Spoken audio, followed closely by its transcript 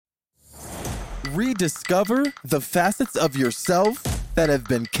Rediscover the facets of yourself that have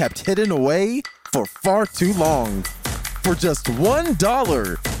been kept hidden away for far too long. For just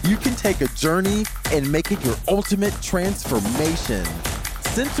 $1, you can take a journey and make it your ultimate transformation.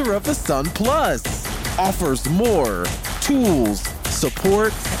 Center of the Sun Plus offers more tools,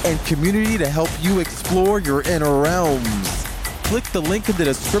 support, and community to help you explore your inner realms. Click the link in the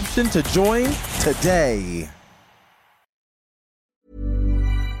description to join today.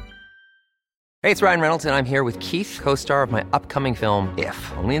 Hey, it's Ryan Reynolds, and I'm here with Keith, co-star of my upcoming film, If,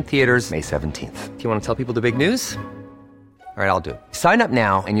 only in theaters May 17th. Do you want to tell people the big news? All right, I'll do it. Sign up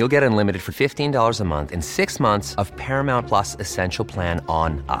now and you'll get unlimited for $15 a month and 6 months of Paramount Plus Essential Plan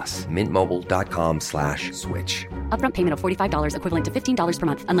on us. MintMobile.com/switch. Upfront payment of $45 equivalent to $15 per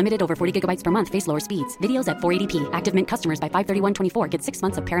month. Unlimited over 40 gigabytes per month. Face lower speeds. Videos at 480p. Active Mint customers by 531.24 get 6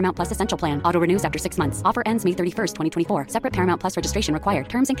 months of Paramount Plus Essential Plan. Auto renews after 6 months. Offer ends May 31st, 2024. Separate Paramount Plus registration required.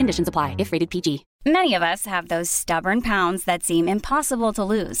 Terms and conditions apply if rated PG. Many of us have those stubborn pounds that seem impossible to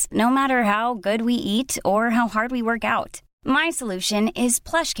lose, no matter how good we eat or how hard we work out. My solution is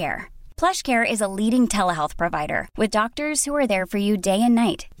PlushCare. PlushCare is a leading telehealth provider with doctors who are there for you day and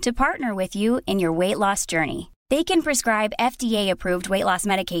night to partner with you in your weight loss journey. They can prescribe FDA-approved weight loss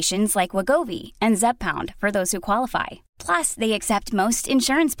medications like Wegovy and Zepbound for those who qualify. Plus, they accept most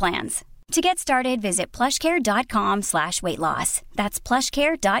insurance plans. To get started, visit plushcare.com/weightloss. That's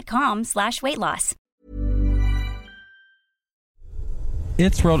plushcare.com/weightloss.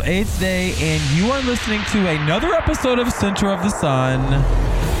 It's World AIDS Day, and you are listening to another episode of Center of the Sun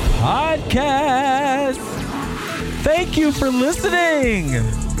podcast. Thank you for listening.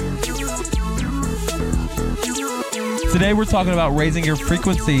 Today we're talking about raising your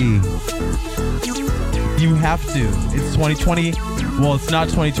frequency. You have to. It's 2020. Well, it's not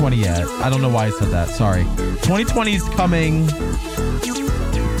 2020 yet. I don't know why I said that. Sorry. 2020 is coming.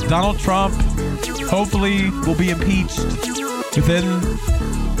 Donald Trump hopefully will be impeached within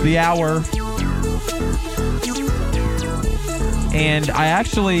the hour. And I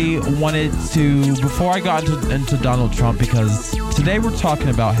actually wanted to, before I got into Donald Trump, because today we're talking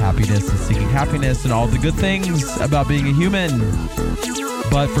about happiness and seeking happiness and all the good things about being a human.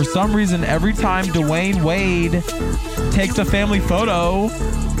 But for some reason, every time Dwyane Wade takes a family photo,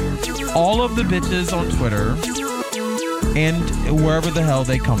 all of the bitches on Twitter and wherever the hell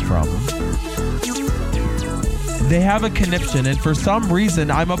they come from, they have a conniption, and for some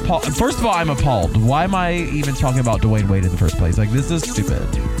reason, I'm appalled. First of all, I'm appalled. Why am I even talking about Dwyane Wade in the first place? Like, this is stupid.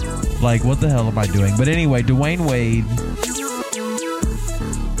 Like, what the hell am I doing? But anyway, Dwyane Wade,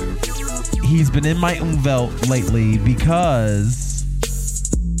 he's been in my umvelt lately because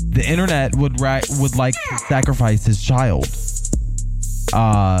the internet would like to sacrifice his child.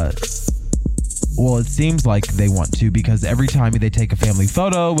 Well, it seems like they want to, because every time they take a family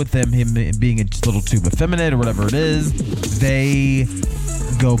photo with him being a little too effeminate or whatever it is, they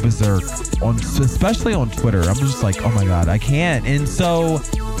go berserk, especially on Twitter. I'm just like, oh my God, I can't. And so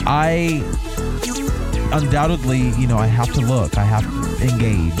I undoubtedly, I have to look, I have to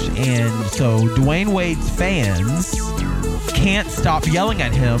engage. And so Dwyane Wade's fans can't stop yelling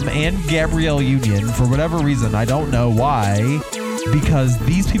at him and Gabrielle Union for whatever reason. I don't know why. Because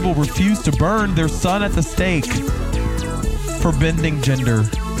these people refuse to burn their son at the stake for bending gender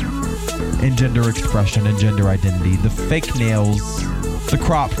and gender expression and gender identity. The fake nails, the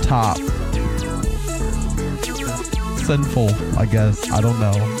crop top. Sinful, I guess. I don't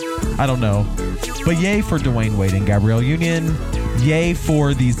know. But yay for Dwyane Wade and Gabrielle Union. Yay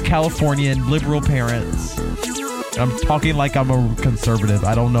for these Californian liberal parents. I'm talking like I'm a conservative.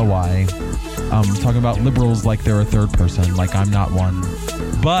 I don't know why. I'm talking about liberals like they're a third person, like I'm not one.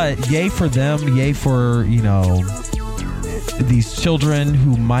 But yay for them, yay for, these children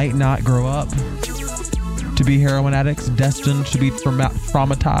who might not grow up to be heroin addicts, destined to be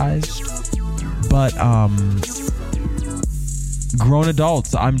traumatized. But grown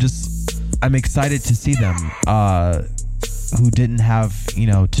adults, I'm excited to see them who didn't have,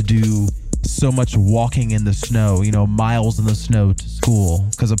 to do so much walking in the snow, miles in the snow to school,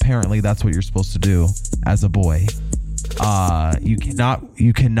 because apparently that's what you're supposed to do as a boy. You cannot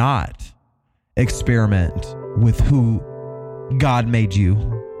experiment with who God made you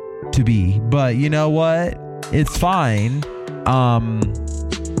to be. But you know what? It's fine.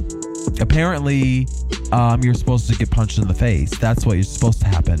 Apparently, you're supposed to get punched in the face. That's what you're supposed to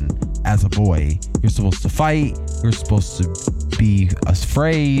happen as a boy. You're supposed to fight. You're supposed to be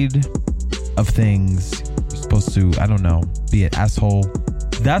afraid of things. You're supposed to, be an asshole.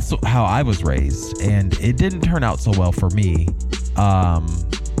 That's how I was raised, and it didn't turn out so well for me.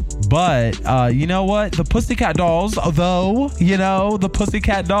 But you know what? The Pussycat Dolls, though, the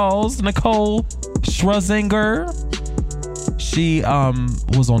Pussycat Dolls, Nicole Scherzinger, she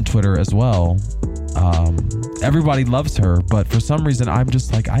was on Twitter as well. Everybody loves her, but for some reason I'm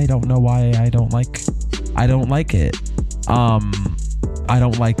just like, I don't know why I don't like it. I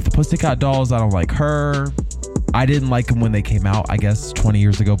don't like the Pussycat Dolls. I don't like her. I didn't like them when they came out, I guess 20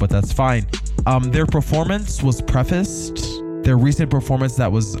 years ago, but that's fine. Their performance was prefaced. Their recent performance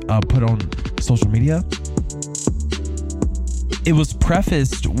that was put on social media, it was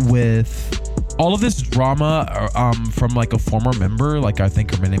prefaced with all of this drama from like a former member. Like, I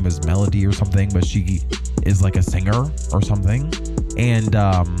think her name is Melody or something, but she is like a singer or something. And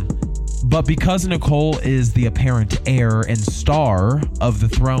but because Nicole is the apparent heir and star of the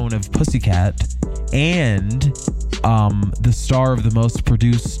throne of Pussycat, and the star of the most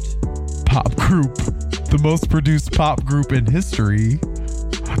produced pop group in history,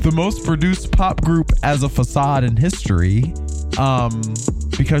 the most produced pop group as a facade in history,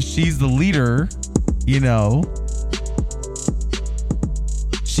 because she's the leader,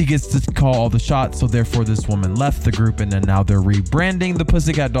 she gets to call all the shots. So therefore this woman left the group, and then now they're rebranding the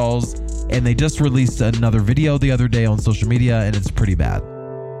Pussycat Dolls, and they just released another video the other day on social media, and it's pretty bad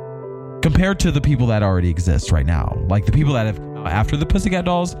compared to the people that already exist right now. Like the people that have come out after the Pussycat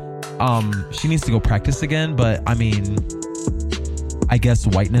Dolls, she needs to go practice again. But I mean, I guess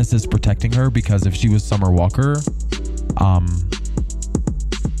whiteness is protecting her, because if she was Summer Walker,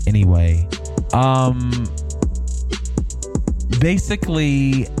 anyway,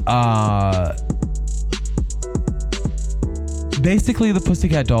 basically the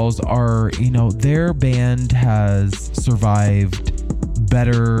Pussycat Dolls are, their band has survived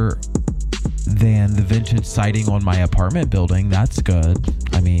better than the vintage siding on my apartment building. That's good.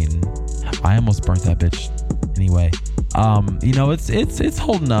 I mean, I almost burnt that bitch anyway. It's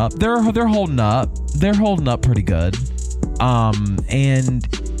holding up. They're holding up. They're holding up pretty good.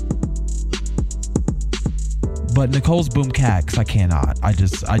 But Nicole's boom cacks, I cannot. I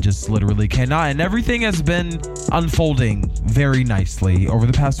just literally cannot. And everything has been unfolding very nicely over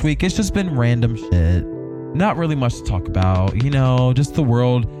the past week. It's just been random shit. Not really much to talk about. Just the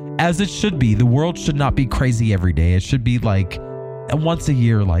world as it should be. The world should not be crazy every day. It should be like once a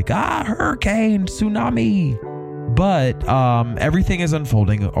year, like, hurricane, tsunami. But everything is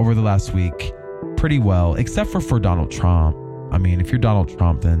unfolding over the last week pretty well, except for Donald Trump. I mean, if you're Donald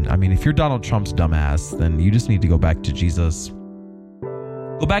Trump, if you're Donald Trump's dumbass, then you just need to go back to Jesus.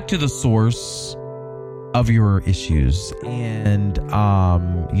 Go back to the source of your issues, and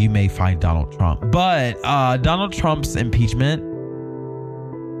you may find Donald Trump. But Donald Trump's impeachment,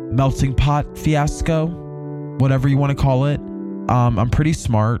 melting pot fiasco, whatever you want to call it, I'm pretty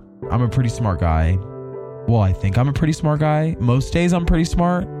smart. I'm a pretty smart guy. Well, I think I'm a pretty smart guy. Most days I'm pretty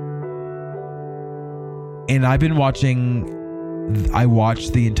smart. And I've been I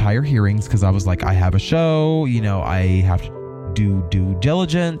watched the entire hearings because I was like, I have a show, I have to do due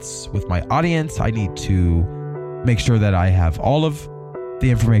diligence with my audience. I need to make sure that I have all of the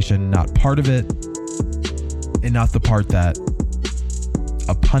information, not part of it, and not the part that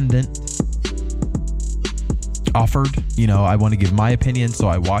a pundit offered. I want to give my opinion, so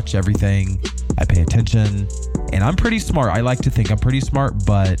I watch everything. I pay attention, and I'm pretty smart. I like to think I'm pretty smart,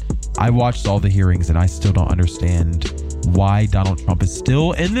 but I watched all the hearings and I still don't understand why Donald Trump is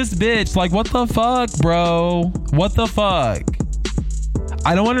still in this bitch. Like, what the fuck, bro? What the fuck?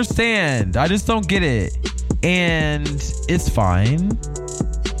 I don't understand. I just don't get it. And it's fine.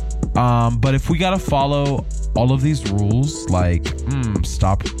 But if we gotta follow all of these rules, like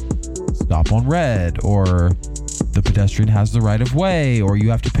stop on red, or the pedestrian has the right of way, or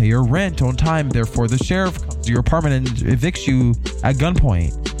you have to pay your rent on time, therefore the sheriff comes to your apartment and evicts you at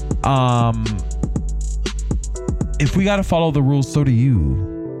gunpoint. If we got to follow the rules, so do you.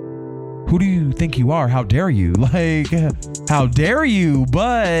 Who do you think you are? How dare you? Like, how dare you?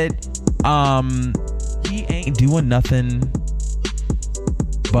 But he ain't doing nothing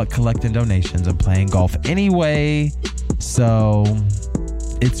but collecting donations and playing golf anyway, so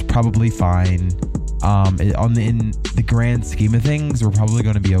it's probably fine. In the grand scheme of things, we're probably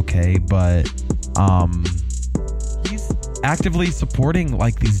going to be okay. But he's actively supporting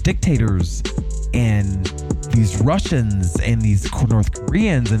like these dictators and these Russians and these North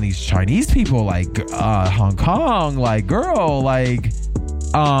Koreans and these Chinese people, like Hong Kong. Like, girl, like,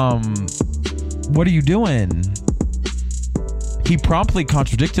 what are you doing? He promptly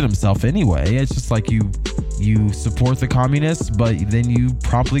contradicted himself anyway. It's just like you support the communists, but then you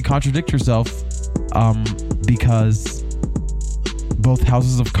promptly contradict yourself because both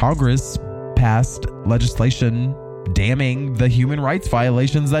houses of Congress passed legislation damning the human rights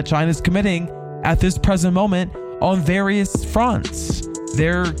violations that China's committing at this present moment on various fronts.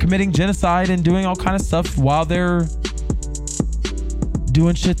 They're committing genocide and doing all kind of stuff while they're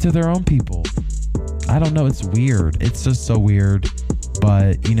doing shit to their own people. I don't know. It's weird. It's just so weird.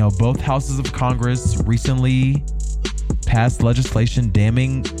 But, you know, both houses of Congress recently passed legislation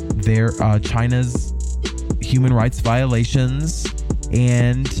damning their China's human rights violations.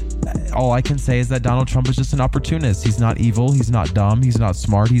 And all I can say is that Donald Trump is just an opportunist. He's not evil. He's not dumb. He's not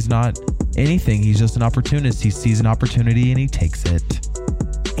smart. He's not anything. He's just an opportunist. He sees an opportunity and he takes it.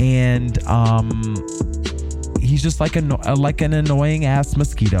 And he's just like an annoying ass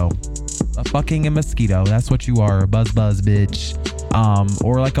mosquito. A fucking mosquito. That's what you are. A buzz bitch.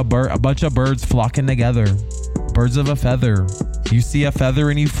 Or like a bunch of birds flocking together. Birds of a feather. You see a feather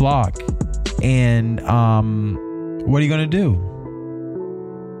and you flock. And what are you gonna do?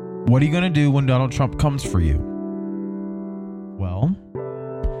 What are you gonna do when Donald Trump comes for you? Well,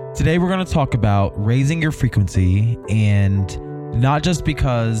 today we're gonna talk about raising your frequency, and not just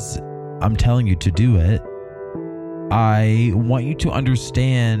because I'm telling you to do it. I want you to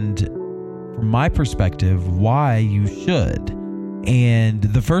understand, from my perspective, why you should. And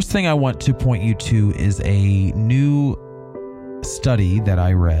the first thing I want to point you to is a new study that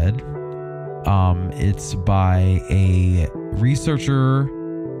I read. It's by a researcher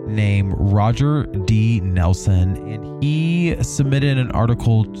named Roger D. Nelson, and he submitted an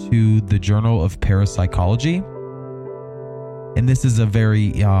article to the Journal of Parapsychology. And this is a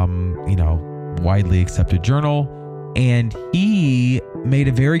very, widely accepted journal. And he made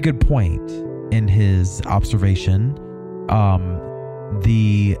a very good point in his observation.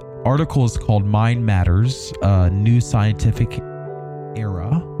 The article is called Mind Matters, New Scientific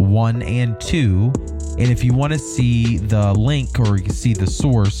Era 1 and 2. And if you want to see the link or you see the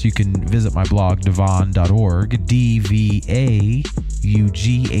source, you can visit my blog, dvaugghn.org, dvaugghn.org.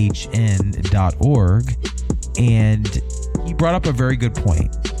 And he brought up a very good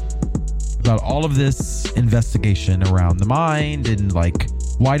point about all of this investigation around the mind and like,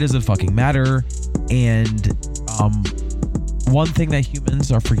 why does it fucking matter? And one thing that humans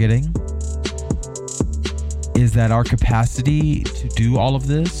are forgetting is that our capacity to do all of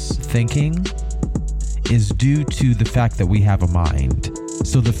this thinking is due to the fact that we have a mind.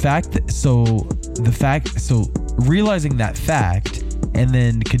 So realizing that fact and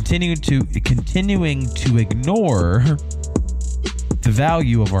then continuing to ignore the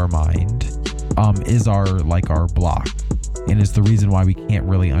value of our mind is our block, and is the reason why we can't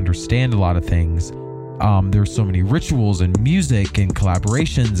really understand a lot of things. There's so many rituals and music and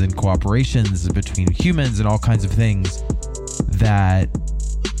collaborations and cooperations between humans and all kinds of things that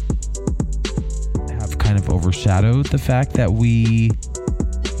have kind of overshadowed the fact that we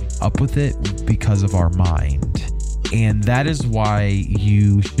up with it because of our mind. And that is why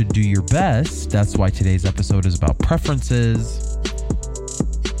you should do your best. That's why today's episode is about preferences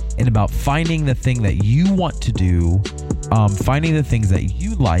and about finding the thing that you want to do, finding the things that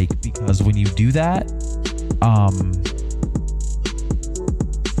you like, because when you do that,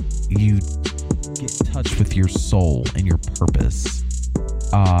 you get in touch with your soul and your purpose.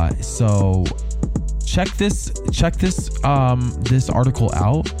 So check this article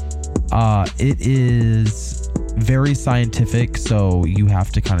out. It is very scientific, so you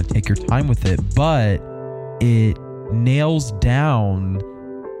have to kind of take your time with it, but it nails down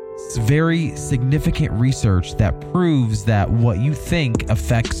very significant research that proves that what you think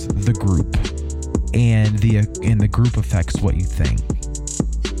affects the group, and the group affects what you think.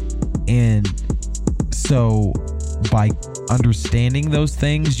 And so by understanding those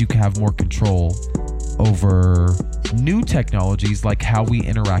things, you can have more control over new technologies, like how we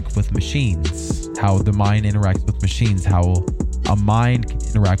interact with machines, how the mind interacts with machines, how a mind can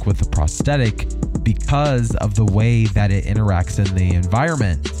interact with a prosthetic because of the way that it interacts in the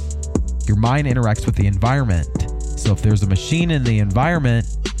environment. Your mind interacts with the environment. So if there's a machine in the environment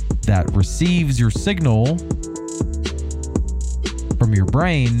that receives your signal from your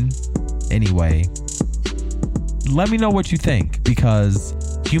brain, anyway, let me know what you think,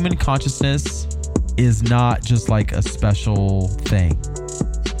 because human consciousness is not just like a special thing.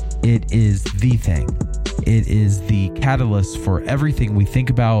 It is the thing. It is the catalyst for everything we think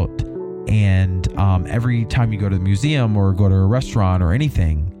about. And every time you go to the museum or go to a restaurant or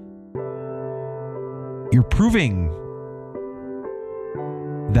anything, you're proving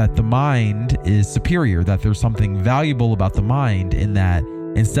that the mind is superior, that there's something valuable about the mind, in that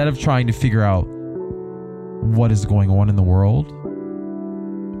instead of trying to figure out what is going on in the world,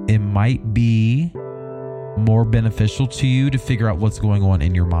 it might be more beneficial to you to figure out what's going on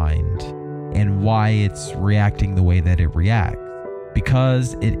in your mind. and why it's reacting the way that it reacts.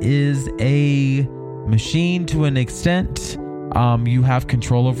 Because it is a machine to an extent. You have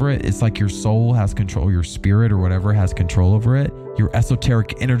control over it. It's like your soul has control, your spirit or whatever has control over it. Your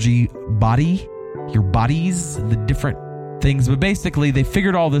esoteric energy body, your bodies, the different things. But basically, they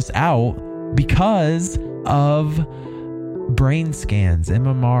figured all this out because of brain scans,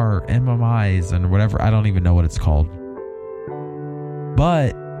 MMIs, and whatever. I don't even know what it's called.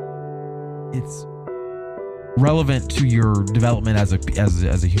 But it's relevant to your development as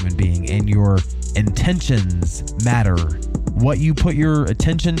a human being, and your intentions matter. What you put your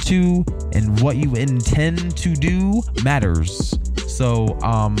attention to and what you intend to do matters. So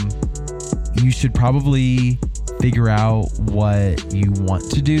you should probably figure out what you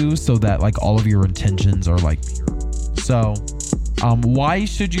want to do so that like all of your intentions are like pure. So why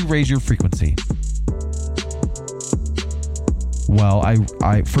should you raise your frequency? Well,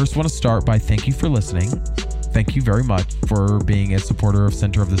 I first want to start by thank you for listening. Thank you very much for being a supporter of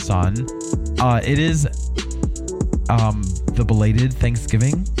Center of the Sun. It is the belated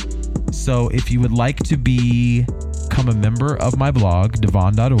Thanksgiving. So if you would like to become a member of my blog,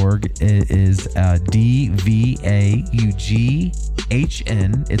 Dwyane.org, it is DVAUGHN.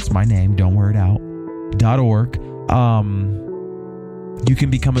 It's my name. Don't wear it out. .org. You can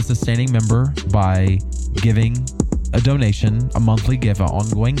become a sustaining member by giving a donation, a monthly gift, an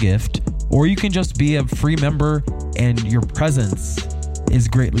ongoing gift, or you can just be a free member and your presence is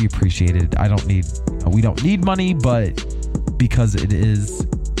greatly appreciated. We don't need money, but because it is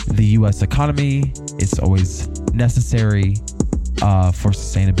the U.S. economy, it's always necessary for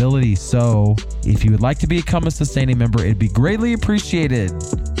sustainability. So if you would like to become a sustaining member, it'd be greatly appreciated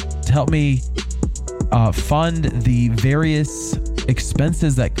to help me fund the various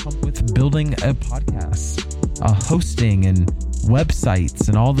expenses that come with building a podcast, hosting and websites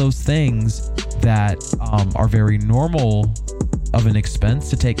and all those things that are very normal of an expense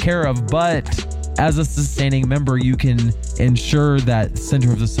to take care of. But as a sustaining member, you can ensure that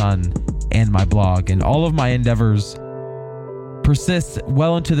Center of the Sun and my blog and all of my endeavors persist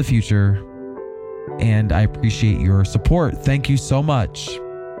well into the future. And I appreciate your support. Thank you so much.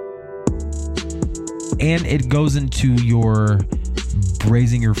 And it goes into your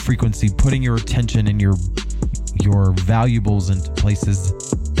raising your frequency, putting your attention and your valuables into places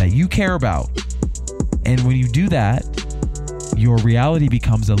that you care about. And when you do that, your reality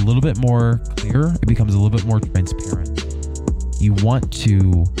becomes a little bit more clear. It becomes a little bit more transparent. You want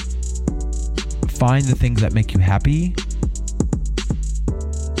to find the things that make you happy,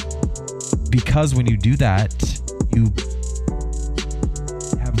 because when you do that, you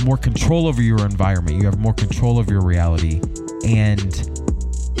have more control over your environment. You have more control over your reality. And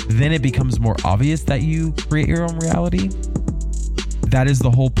then it becomes more obvious that you create your own reality. That is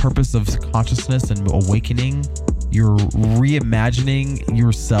the whole purpose of consciousness and awakening. You're reimagining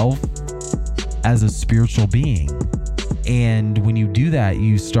yourself as a spiritual being. And when you do that,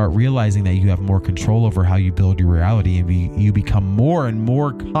 you start realizing that you have more control over how you build your reality, and you become more and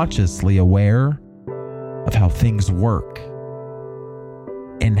more consciously aware of how things work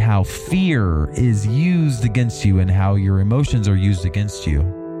and how fear is used against you and how your emotions are used against you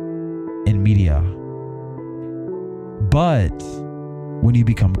in media. But when you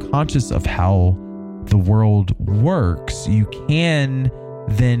become conscious of how the world works, you can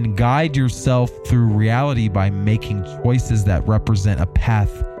then guide yourself through reality by making choices that represent a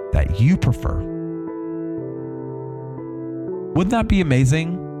path that you prefer. Wouldn't that be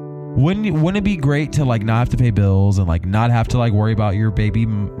amazing? Wouldn't it be great to like not have to pay bills and like not have to like worry about your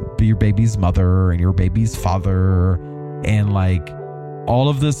baby's mother and your baby's father and like all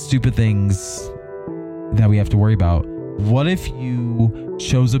of the stupid things that we have to worry about? What if you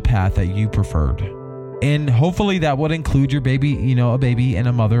chose a path that you preferred? And hopefully that would include your baby, a baby and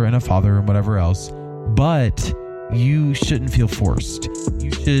a mother and a father and whatever else. But you shouldn't feel forced.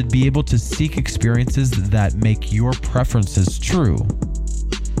 You should be able to seek experiences that make your preferences true.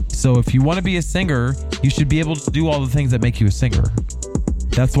 So if you want to be a singer, you should be able to do all the things that make you a singer.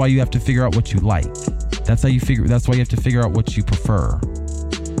 That's why you have to figure out what you like. That's why you have to figure out what you prefer.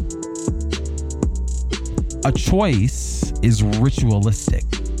 A choice is ritualistic.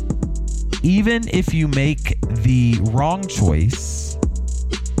 Even if you make the wrong choice,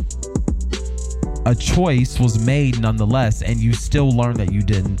 a choice was made nonetheless, and you still learn that you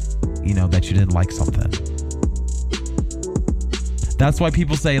didn't like something. That's why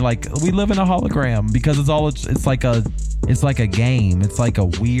people say like we live in a hologram, because it's like a game. It's like a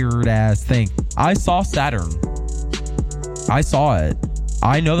weird ass thing. I saw Saturn. I saw it.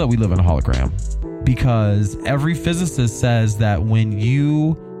 I know that we live in a hologram because every physicist says that when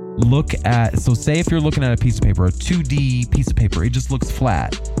you so say if you're looking at a piece of paper, a 2D piece of paper, it just looks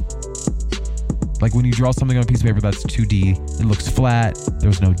flat. Like when you draw something on a piece of paper that's 2D, it looks flat.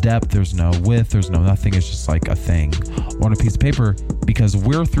 There's no depth, there's no width, there's no nothing. It's just like a thing on a piece of paper because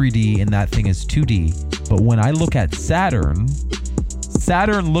we're 3D and that thing is 2D. But when I look at Saturn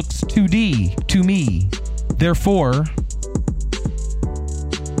looks 2D to me. Therefore,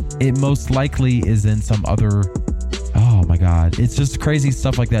 it most likely is in some other, oh my God. It's just crazy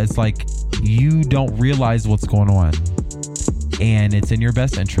stuff like that. It's like you don't realize what's going on. And it's in your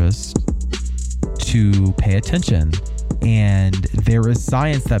best interest to pay attention. And there is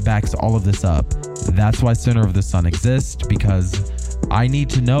science that backs all of this up. That's why Center of the Sun exists, because I need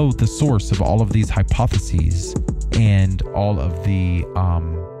to know the source of all of these hypotheses and all of the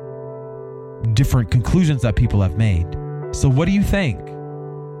different conclusions that people have made. So what do you think?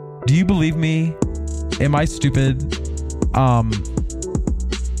 Do you believe me? Am I stupid?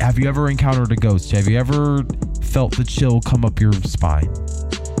 Have you ever encountered a ghost? Have you ever felt the chill come up your spine?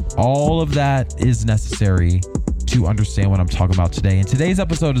 All of that is necessary to understand what I'm talking about today. And today's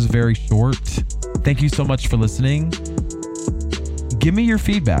episode is very short. Thank you so much for listening. Give me your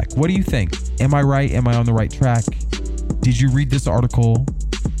feedback. What do you think? Am I right? Am I on the right track? Did you read this article?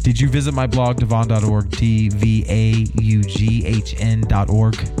 Did you visit my blog, dvaughan.org,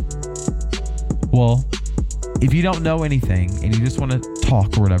 dvaughan.org? Well, if you don't know anything and you just want to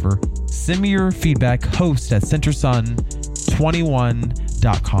talk or whatever, send me your feedback, host at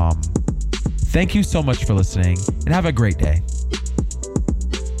centersun21.com. Thank you so much for listening and have a great day.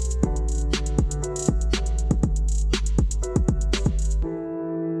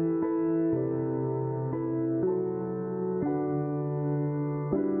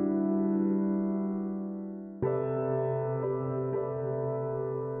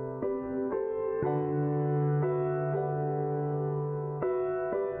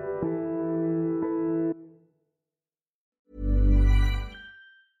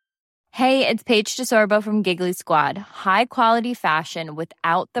 Hey, it's Paige DeSorbo from Giggly Squad. High quality fashion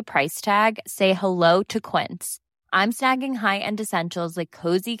without the price tag. Say hello to Quince. I'm snagging high-end essentials like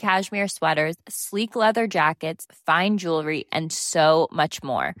cozy cashmere sweaters, sleek leather jackets, fine jewelry, and so much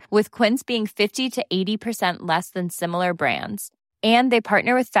more. With Quince being 50 to 80% less than similar brands. And they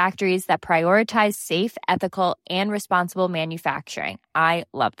partner with factories that prioritize safe, ethical, and responsible manufacturing. I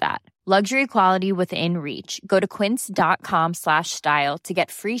love that. Luxury quality within reach. Go to quince.com/style to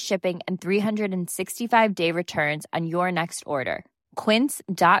get free shipping and 365-day returns on your next order.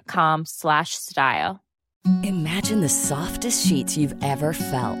 Quince.com/style. Imagine the softest sheets you've ever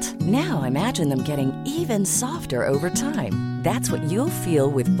felt. Now imagine them getting even softer over time. That's what you'll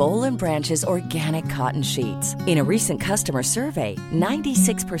feel with Boll & Branch's organic cotton sheets. In a recent customer survey,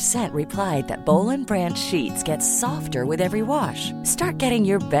 96% replied that Boll & Branch sheets get softer with every wash. Start getting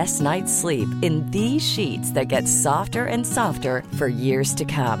your best night's sleep in these sheets that get softer and softer for years to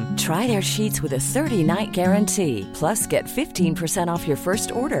come. Try their sheets with a 30-night guarantee. Plus, get 15% off your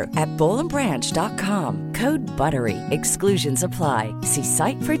first order at bollandbranch.com. Code BUTTERY. Exclusions apply. See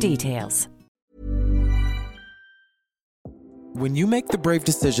site for details. When you make the brave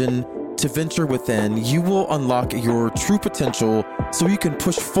decision to venture within, you will unlock your true potential so you can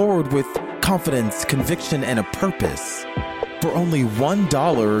push forward with confidence, conviction, and a purpose. For only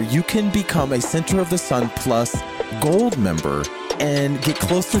 $1, you can become a Center of the Sun Plus Gold member and get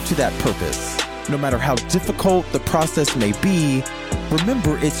closer to that purpose. No matter how difficult the process may be,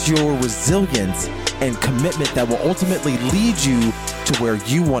 remember it's your resilience and commitment that will ultimately lead you to where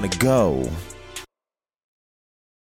you want to go.